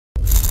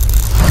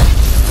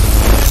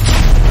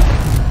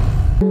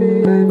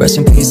Rest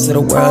in peace to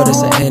the world,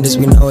 it's the end as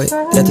we know it.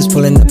 Death is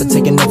pulling up and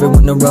taking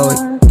everyone to row it.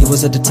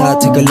 Evils at the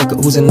top, take a look at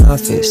who's in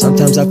office.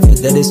 Sometimes I feel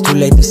that it's too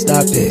late to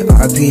stop it.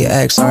 RIP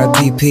X,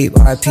 RIP Peep,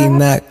 RIP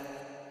Mac.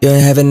 You're in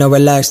heaven, no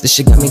relax, this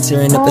shit got me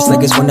tearing up. It's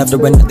like it's one after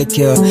another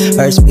kill.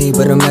 Hurts me,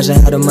 but imagine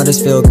how the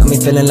mothers feel. Got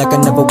me feeling like I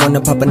never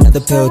wanna pop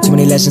another pill. Too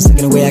many lessons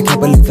taken away, I can't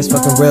believe it's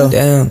fucking real.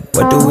 Damn,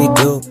 what do we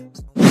do?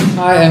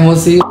 Hi, I'm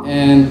Ootb,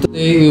 and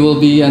today we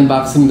will be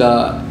unboxing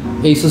the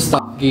ASUS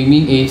TUF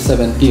Gaming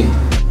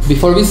A17.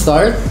 Before we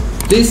start,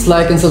 please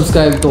like and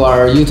subscribe to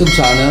our YouTube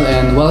channel,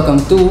 and welcome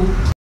to...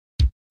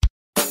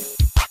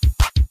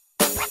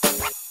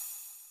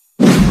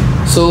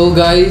 So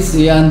guys,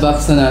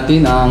 i-unbox na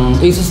natin ang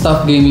ASUS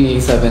TUF Gaming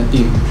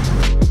A17.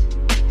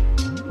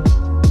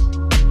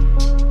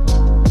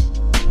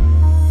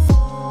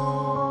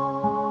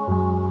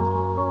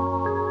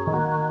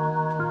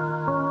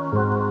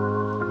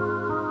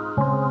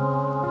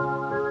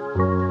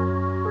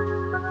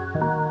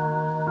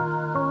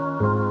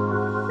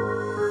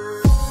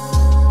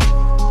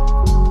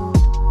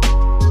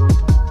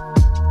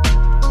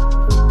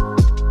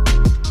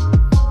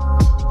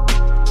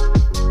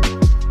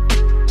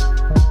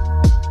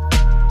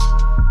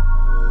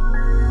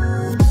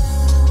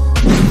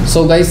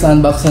 So guys,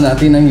 unbox na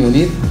natin ang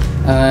unit,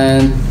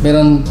 and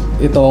meron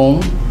itong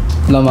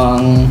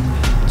lamang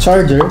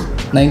charger,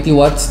 90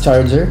 watts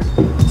charger,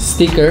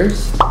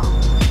 stickers.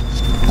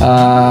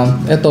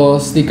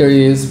 Ito sticker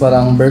is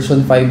parang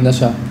version 5 na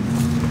siya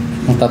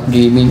ng TUF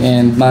Gaming,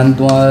 and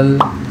manual,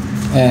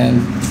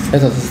 and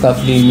ito sa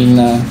TUF Gaming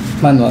na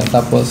manual,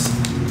 tapos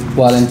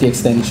warranty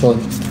extension.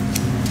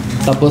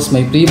 Tapos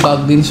may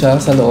pre-bag din siya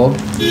sa loob,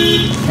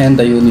 and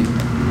the unit.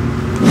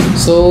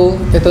 So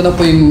ito na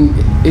po yung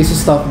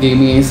ASUS TUF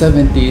Gaming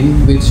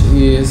A17, which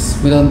is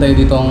meron tayo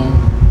ditong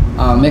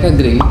Mecha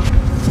Gray.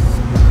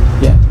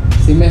 Yeah.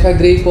 Si Mecha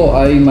Gray po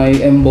ay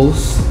may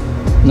emboss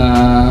na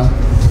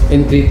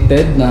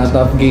encrypted na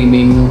TUF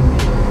Gaming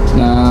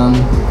na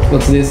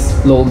what's this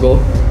logo,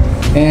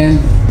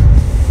 and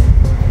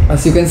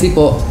as you can see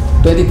po,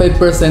 25%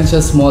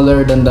 siya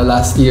smaller than the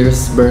last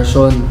year's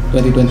version,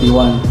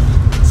 2021.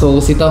 So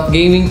si TUF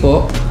Gaming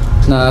po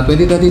na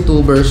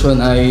 2022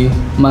 version ay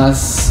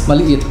mas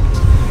maliit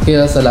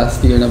kaya sa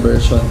last year na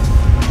version.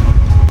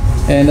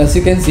 And as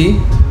you can see,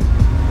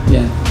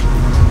 yan,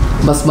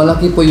 mas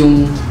malaki po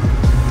yung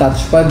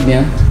touchpad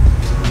niya,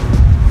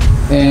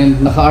 and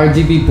naka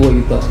RGB po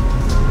ito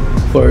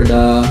for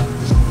the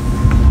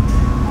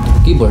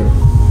keyboard.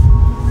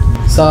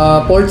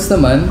 Sa ports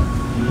naman,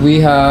 we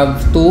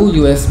have two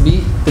USB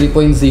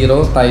 3.0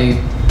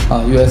 type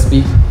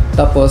USB,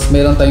 tapos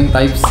meron tayong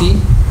type C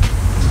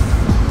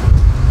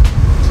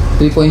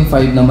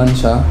 3.5 naman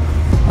siya.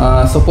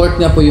 Support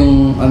niya po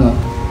yung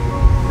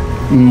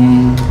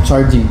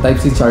charging, type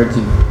C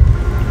charging,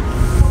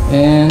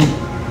 and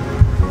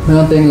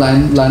meron tayong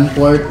LAN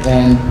port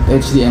and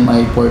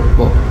HDMI port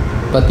po,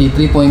 pati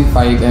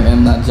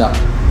 3.5mm na jack.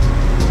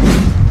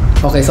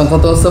 Okay, sa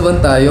controls naman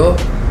tayo,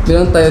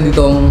 meron tayo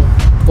ditong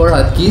 4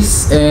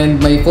 hotkeys,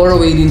 and may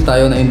 4-way din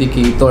tayo na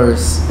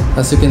indicators.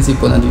 As you can see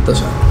po, nandito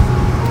siya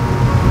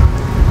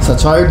sa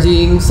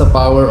charging, sa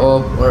power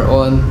off or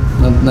on,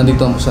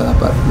 nandito siya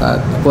dapat lahat.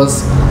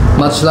 Tapos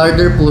much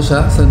larger po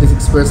siya,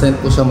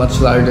 76% po siya much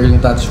larger yung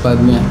touchpad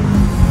niya,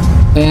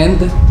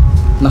 and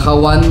naka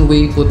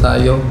one-way po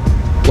tayo,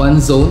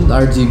 one zone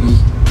RGB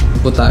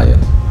po tayo.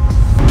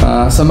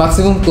 Sa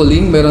maximum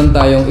cooling, meron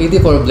tayong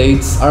 84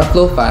 blades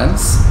airflow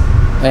fans,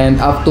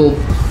 and up to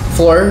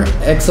 4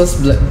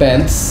 exhaust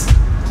vents,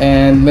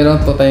 and meron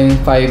po tayong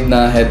 5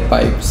 na head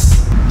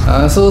pipes.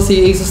 So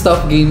si ASUS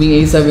TUF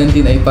Gaming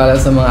A17 ay para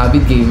sa mga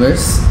avid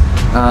gamers,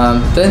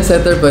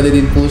 trendsetter pwede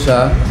din po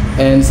siya,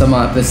 and sa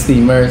mga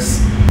streamers.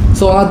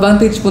 So ang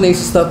advantage po ng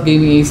ASUS TUF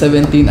Gaming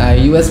A17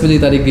 ay US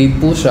military grade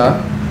po siya,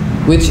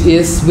 which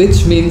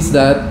means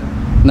that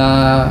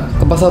na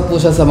kapasa po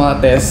siya sa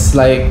mga tests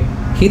like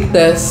heat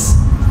test,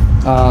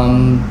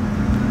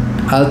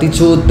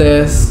 altitude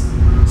test,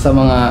 sa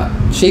mga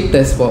shake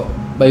test po,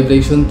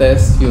 vibration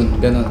test, yun,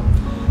 ganun.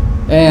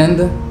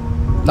 And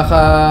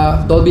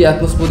naka Dolby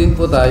Atmos po din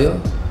po tayo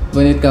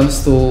when it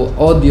comes to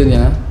audio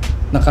niya.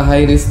 Naka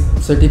high risk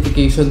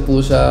certification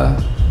po siya,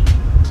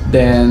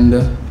 then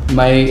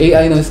may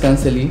AI noise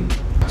cancelling.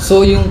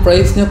 So yung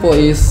price niya po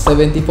is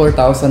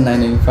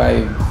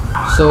 74,995.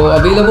 So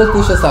available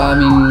po siya sa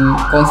aming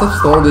concept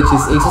store, which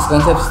is ASUS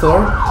Concept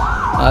Store.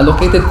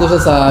 Located po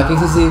siya sa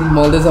KCC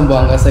Mall de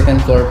Zamboanga,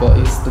 second floor po,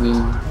 East Wing.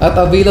 At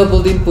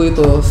available din po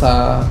ito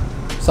sa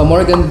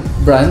Morgan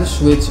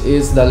branch, which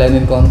is the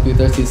Lenin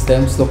Computer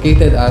Systems,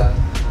 located at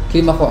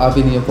Climaco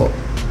Avenue po,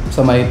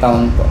 sa my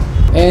town po.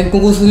 And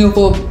kung gusto niyo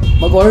po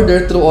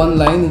mag-order through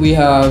online, we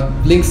have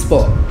links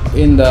po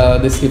in the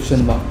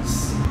description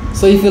box.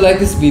 So if you like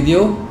this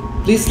video,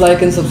 please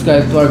like and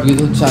subscribe to our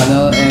YouTube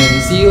channel, and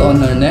see you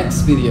on our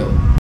next video.